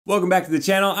Welcome back to the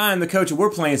channel. I'm the coach and we're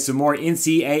playing some more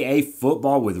NCAA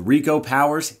football with Rico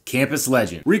Powers, campus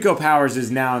legend. Rico Powers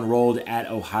is now enrolled at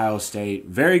Ohio State.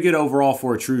 Very good overall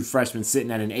for a true freshman,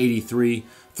 sitting at an 83.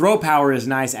 Throw power is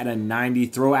nice at a 90.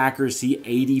 Throw accuracy,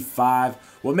 85.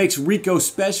 What makes Rico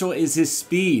special is his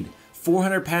speed.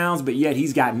 400 pounds, but yet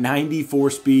he's got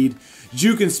 94 speed.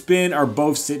 Juke and spin are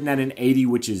both sitting at an 80,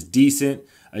 which is decent.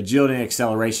 Agility and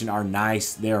acceleration are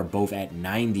nice. They are both at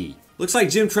 90. Looks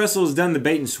like Jim Tressel has done the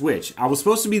bait and switch. I was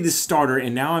supposed to be the starter,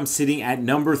 and now I'm sitting at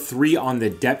number 3 on the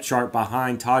depth chart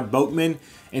behind Todd Boatman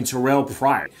and Terrelle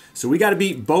Pryor. So we got to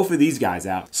beat both of these guys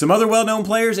out. Some other well-known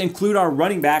players include our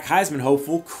running back, Heisman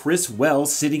hopeful, Chris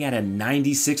Wells, sitting at a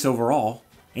 96 overall.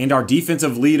 And our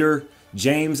defensive leader,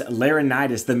 James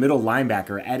Laurinaitis, the middle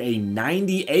linebacker, at a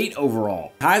 98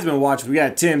 overall. Heisman watch, we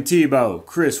got Tim Tebow,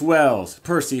 Chris Wells,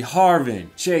 Percy Harvin,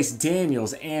 Chase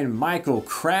Daniels, and Michael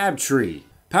Crabtree.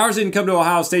 Powers didn't come to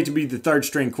Ohio State to be the third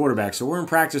string quarterback, so we're in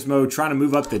practice mode trying to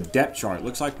move up the depth chart.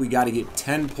 Looks like we got to get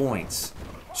 10 points.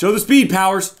 Show the speed,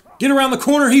 Powers. Get around the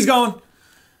corner. He's gone.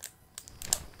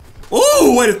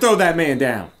 Ooh, way to throw that man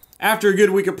down. After a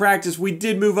good week of practice, we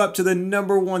did move up to the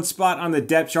number 1 spot on the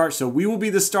depth chart, so we will be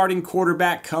the starting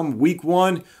quarterback come week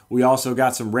 1. We also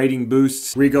got some rating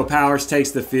boosts. Rico Powers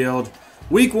takes the field.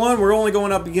 Week 1, we're only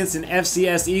going up against an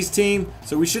FCS East team,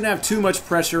 so we shouldn't have too much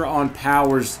pressure on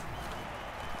Powers.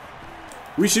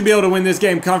 We should be able to win this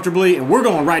game comfortably, and we're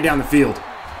going right down the field.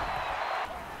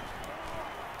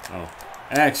 Oh,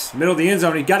 X, middle of the end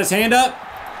zone. He got his hand up.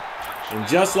 And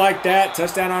just like that,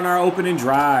 touchdown on our opening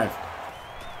drive.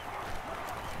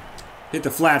 Hit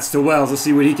the flats to Wells. Let's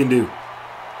see what he can do.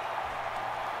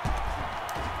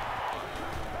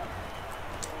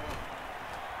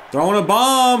 Throwing a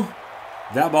bomb.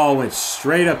 That ball went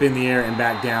straight up in the air and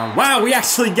back down. Wow, we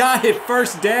actually got it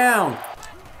first down.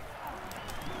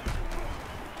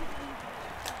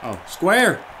 Oh,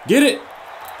 square. Get it.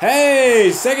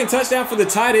 Hey, second touchdown for the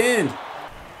tight end.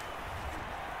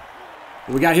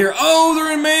 What we got here? Oh,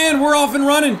 they're in man. We're off and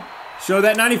running. Show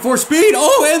that 94 speed.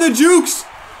 Oh, and the jukes.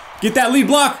 Get that lead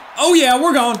block. Oh, yeah,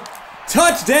 we're gone.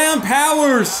 Touchdown,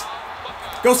 Powers.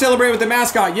 Go celebrate with the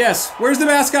mascot. Yes. Where's the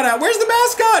mascot at? Where's the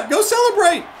mascot? Go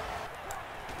celebrate.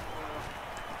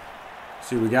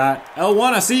 See what we got.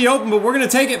 L1, I see you open, but we're going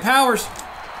to take it, Powers.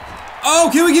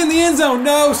 Oh, can we get in the end zone?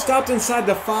 No, stopped inside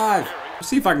the 5. Let's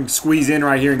see if I can squeeze in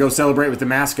right here and go celebrate with the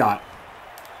mascot.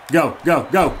 Go, go,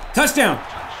 go. Touchdown.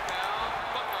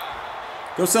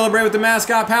 Go celebrate with the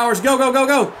mascot, Powers. Go, go, go,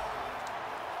 go.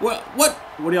 What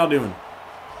are y'all doing?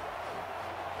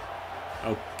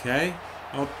 Okay.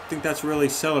 I don't think that's really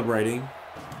celebrating.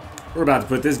 We're about to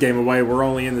put this game away. We're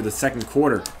only into the second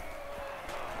quarter.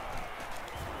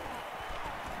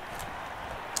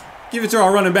 Give it to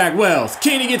our running back, Wells.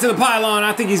 Can he get to the pylon?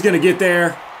 I think he's going to get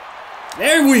there.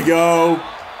 There we go.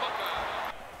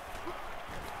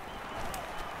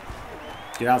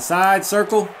 Get outside,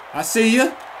 circle. I see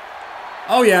you.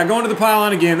 Oh, yeah, going to the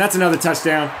pylon again. That's another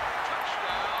touchdown.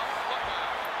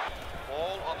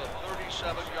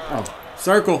 Oh,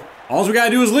 circle. All we got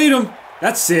to do is lead them.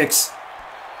 That's 6.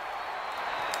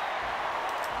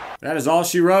 That is all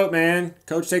she wrote, man.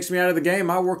 Coach takes me out of the game.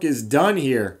 My work is done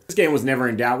here. This game was never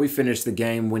in doubt. We finished the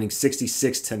game winning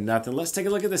 66-0. Let's take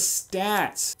a look at the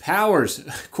stats. Powers,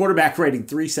 quarterback rating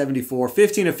 374,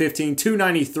 15 of 15,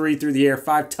 293 through the air,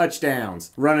 5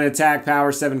 touchdowns. Run and attack,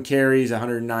 Powers, 7 carries,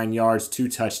 109 yards, 2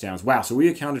 touchdowns. Wow, so we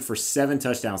accounted for 7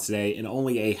 touchdowns today in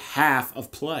only a half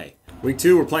of play. Week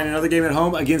 2, we're playing another game at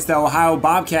home against the Ohio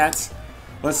Bobcats.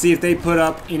 Let's see if they put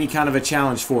up any kind of a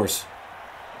challenge for us.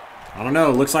 I don't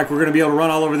know. Looks like we're going to be able to run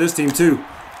all over this team, too.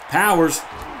 Powers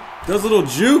does a little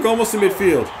juke almost in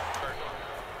midfield.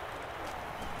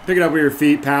 Pick it up with your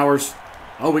feet, Powers.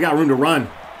 Oh, we got room to run.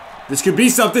 This could be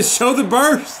something. Show the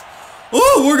burst.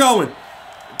 Oh, we're going.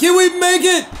 Can we make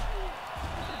it?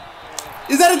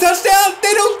 Is that a touchdown?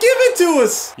 They don't give it to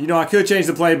us. You know, I could change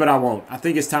the play, but I won't. I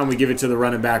think it's time we give it to the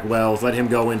running back, Wells. Let him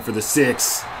go in for the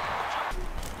 6.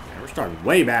 Yeah, we're starting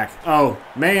way back. Oh,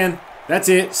 man. That's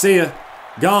it. See ya.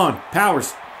 Gone.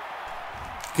 Powers.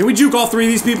 Can we juke all 3 of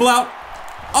these people out?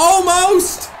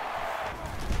 Almost!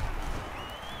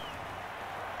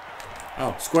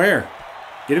 Oh, square.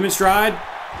 Get him in stride.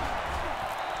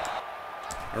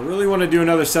 I really want to do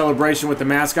another celebration with the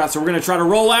mascot, so we're going to try to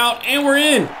roll out, and we're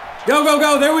in. Go, go,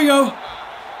 go. There we go.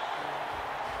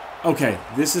 Okay,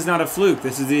 this is not a fluke.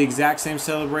 This is the exact same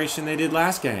celebration they did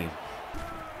last game.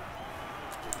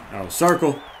 Oh,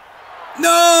 circle.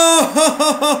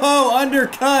 No!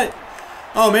 Undercut.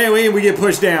 Oh, man, we get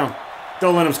pushed down.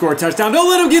 Don't let him score a touchdown. Don't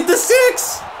let him get the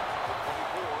 6.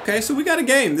 Okay, so we got a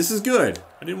game. This is good.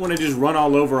 I didn't want to just run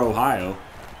all over Ohio.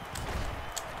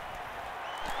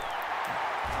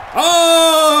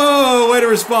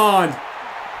 respond.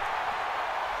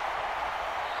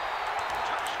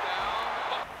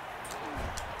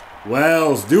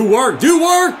 Wells, do work, do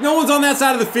work! No one's on that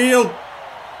side of the field.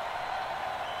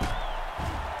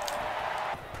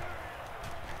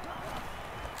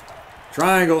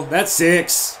 Triangle, that's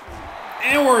 6.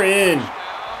 And we're in.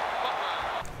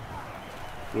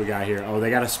 What we got here? Oh, they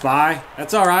got a spy?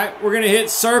 That's all right. We're going to hit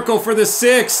circle for the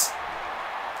 6.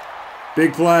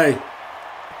 Big play.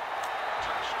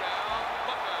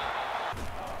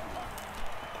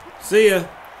 See ya.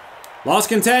 Lost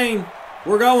contain.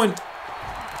 We're going.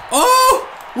 Oh,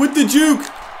 with the juke.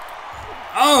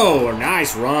 Oh,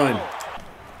 nice run.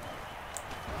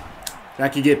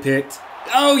 That could get picked.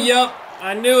 Oh, yep.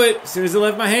 I knew it as soon as it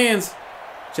left my hands.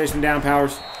 Chase him down,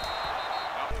 Powers.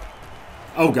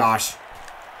 Oh, gosh.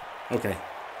 Okay.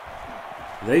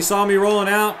 They saw me rolling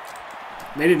out.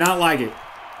 They did not like it.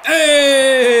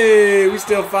 Hey! We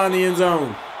still find the end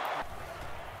zone.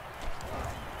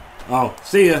 Oh,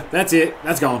 see ya. That's it.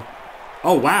 That's gone.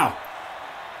 Oh, wow.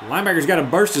 The linebacker's got a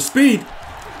burst of speed.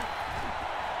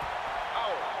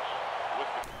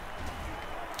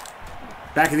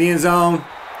 Back in the end zone.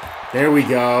 There we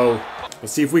go.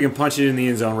 Let's see if we can punch it in the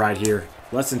end zone right here.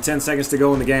 Less than 10 seconds to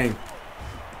go in the game.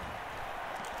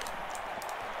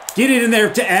 Get it in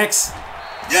there to X.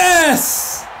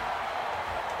 Yes!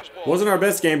 Wasn't our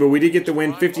best game, but we did get the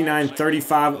win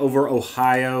 59-35 over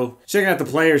Ohio. Checking out the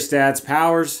player stats.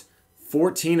 Powers,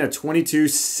 14 of 22,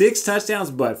 6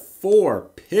 touchdowns, but 4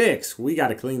 picks. We got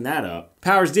to clean that up.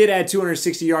 Powers did add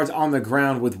 260 yards on the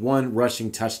ground with 1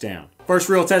 rushing touchdown. First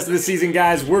real test of the season,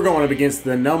 guys. We're going up against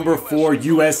the number 4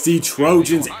 USC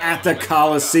Trojans at the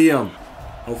Coliseum.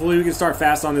 Hopefully we can start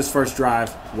fast on this first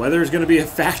drive. Weather is going to be a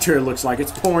factor, it looks like.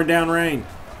 It's pouring down rain.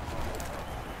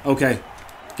 Okay.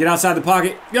 Get outside the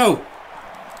pocket. Go.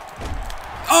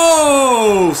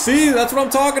 Oh, see? That's what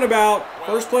I'm talking about.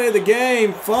 First play of the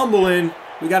game. Fumbling.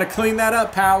 We got to clean that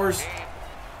up, Powers.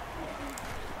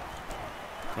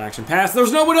 Action pass.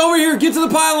 There's no one over here. Get to the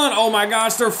pylon. Oh, my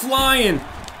gosh. They're flying.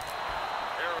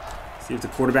 See if the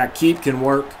quarterback keep can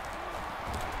work.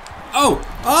 Oh.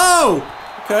 Oh.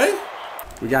 Okay.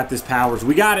 We got this, Powers.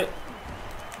 We got it.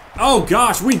 Oh,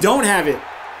 gosh. We don't have it.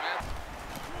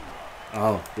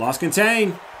 Oh, lost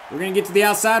contain. We're going to get to the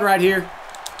outside right here.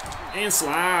 And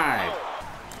slide.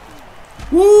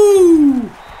 Woo!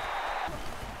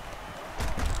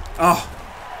 Oh,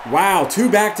 wow. 2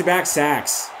 back-to-back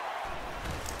sacks.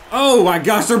 Oh, my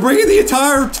gosh. They're bringing the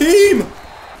entire team.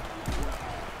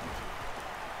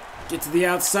 Get to the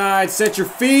outside. Set your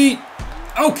feet.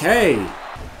 Okay.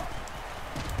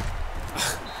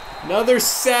 Another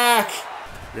sack.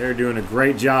 They're doing a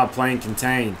great job playing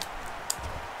contain.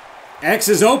 X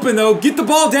is open, though. Get the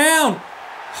ball down.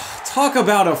 Talk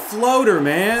about a floater,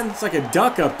 man. It's like a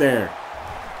duck up there.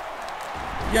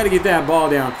 You got to get that ball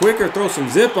down quicker. Throw some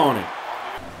zip on it.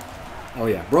 Oh,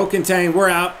 yeah. Broke contain. We're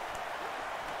out.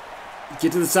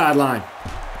 Get to the sideline.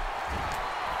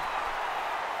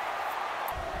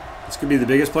 This could be the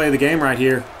biggest play of the game right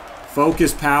here.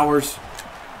 Focus, Powers.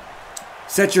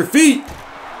 Set your feet.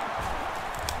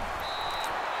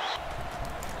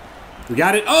 We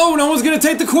got it. Oh, no one's going to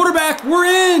take the quarterback. We're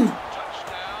in.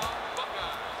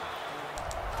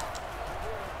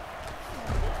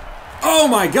 Oh,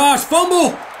 my gosh.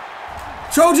 Fumble.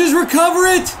 Trojans recover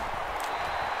it.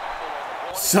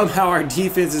 Somehow our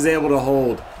defense is able to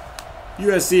hold.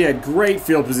 USC had great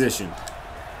field position.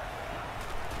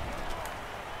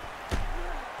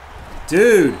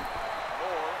 Dude.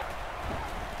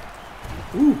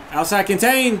 Ooh, outside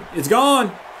contain. It's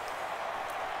gone.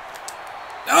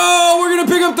 Oh, we're going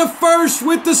to pick up the first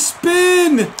with the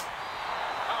spin.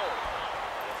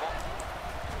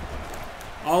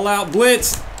 All out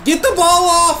blitz. Get the ball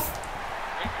off.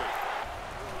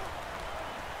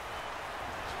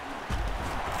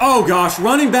 Oh, gosh.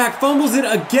 Running back fumbles it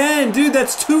again. Dude,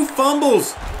 that's 2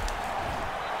 fumbles.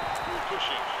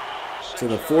 To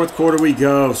the 4th quarter we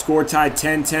go. Score tied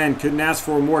 10-10. Couldn't ask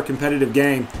for a more competitive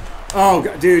game. Oh,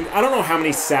 dude, I don't know how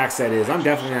many sacks that is. I'm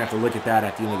definitely going to have to look at that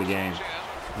at the end of the game.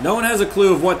 No one has a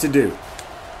clue of what to do.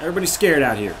 Everybody's scared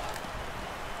out here.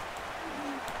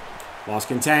 Lost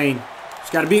contain.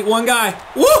 Just got to beat one guy.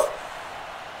 Woo!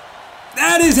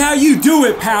 That is how you do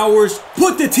it, Powers.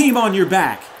 Put the team on your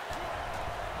back.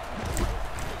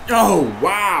 Oh,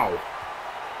 wow.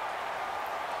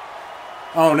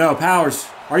 Oh, no, Powers.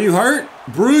 Are you hurt?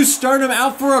 Bruce Sternum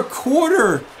out for a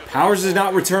quarter. Powers does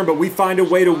not return, but we find a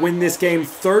way to win this game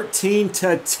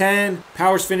 13-10.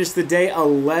 Powers finished the day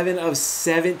 11 of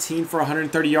 17 for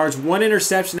 130 yards, 1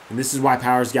 interception, and this is why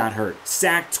Powers got hurt.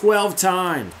 Sacked 12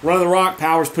 times. Run the rock,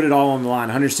 Powers put it all on the line.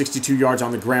 162 yards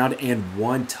on the ground and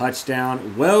 1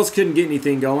 touchdown. Wells couldn't get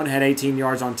anything going, had 18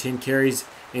 yards on 10 carries.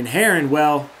 And Heron,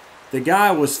 well, the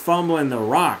guy was fumbling the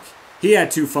rock. He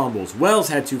had 2 fumbles. Wells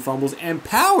had 2 fumbles, and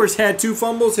Powers had 2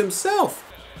 fumbles himself.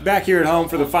 Back here at home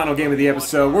for the final game of the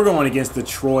episode, we're going against the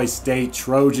Troy State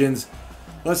Trojans.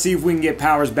 Let's see if we can get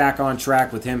Powers back on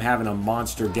track with him having a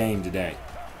monster game today.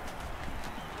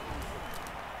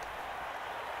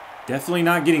 Definitely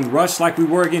not getting rushed like we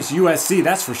were against USC,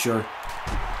 that's for sure.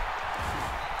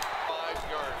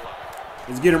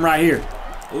 Let's get him right here.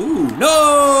 Ooh,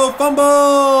 no!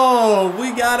 Fumble!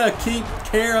 We gotta keep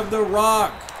care of the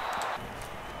rock.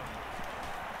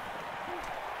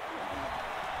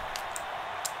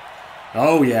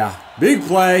 Oh, yeah. Big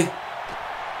play.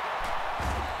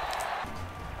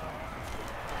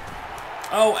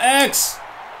 Oh, X.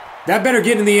 That better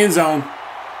get in the end zone.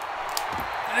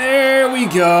 There we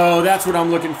go. That's what I'm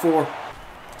looking for.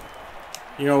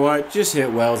 You know what? Just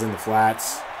hit Wells in the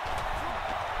flats.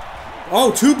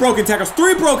 Oh, 2 broken tackles.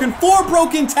 3 broken. 4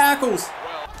 broken tackles.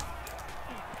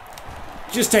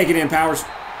 Just take it in, Powers.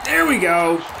 There we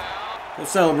go. We'll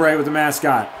celebrate with the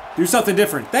mascot. Do something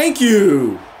different. Thank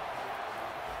you.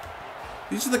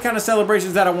 These are the kind of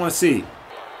celebrations that I want to see.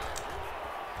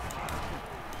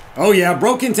 Oh, yeah.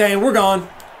 Broke contain. We're gone.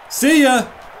 See ya.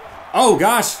 Oh,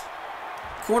 gosh.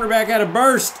 Cornerback had a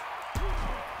burst.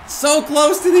 So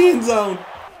close to the end zone.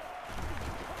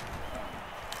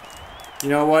 You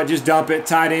know what? Just dump it.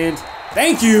 Tight end.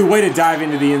 Thank you. Way to dive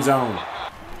into the end zone.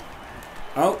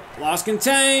 Oh, lost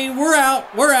contain. We're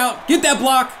out. We're out. Get that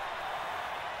block.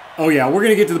 Oh, yeah. We're going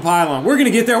to get to the pylon. We're going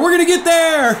to get there. We're going to get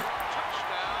there.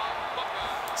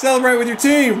 Celebrate with your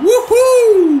team.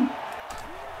 Woohoo!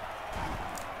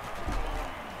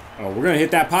 Oh, we're going to hit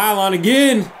that pylon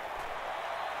again.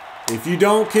 If you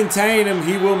don't contain him,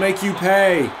 he will make you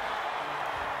pay.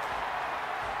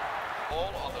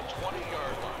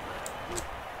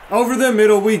 Over the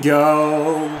middle we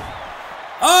go.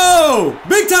 Oh!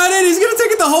 Big tight end. He's going to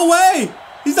take it the whole way.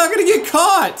 He's not going to get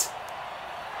caught.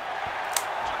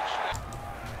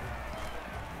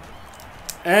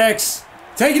 X.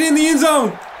 Take it in the end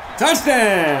zone.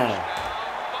 Touchdown!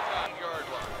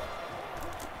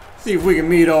 See if we can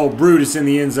meet old Brutus in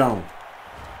the end zone.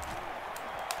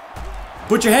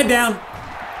 Put your head down.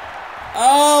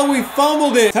 Oh, we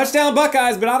fumbled it. Touchdown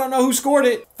Buckeyes, but I don't know who scored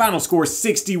it. Final score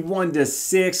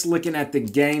 61-6. Looking at the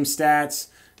game stats,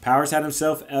 Powers had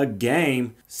himself a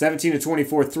game.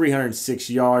 17-24, 306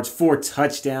 yards, 4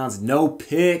 touchdowns, no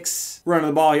picks. Running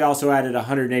the ball, he also added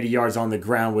 180 yards on the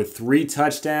ground with 3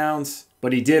 touchdowns.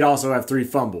 But he did also have 3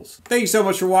 fumbles. Thank you so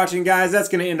much for watching, guys. That's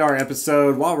going to end our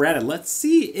episode. While we're at it, let's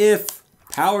see if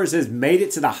Powers has made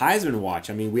it to the Heisman watch.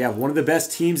 I mean, we have one of the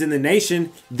best teams in the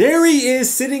nation. There he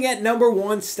is, sitting at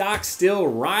 #1, stock still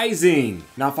rising.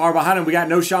 Not far behind him, we got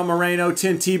No. Sean Moreno,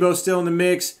 Tim Tebow still in the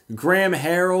mix, Graham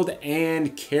Harold,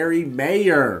 and Kerry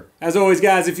Mayer. As always,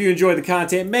 guys, if you enjoyed the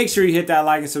content, make sure you hit that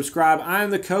like and subscribe. I am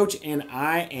the coach, and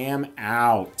I am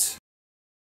out.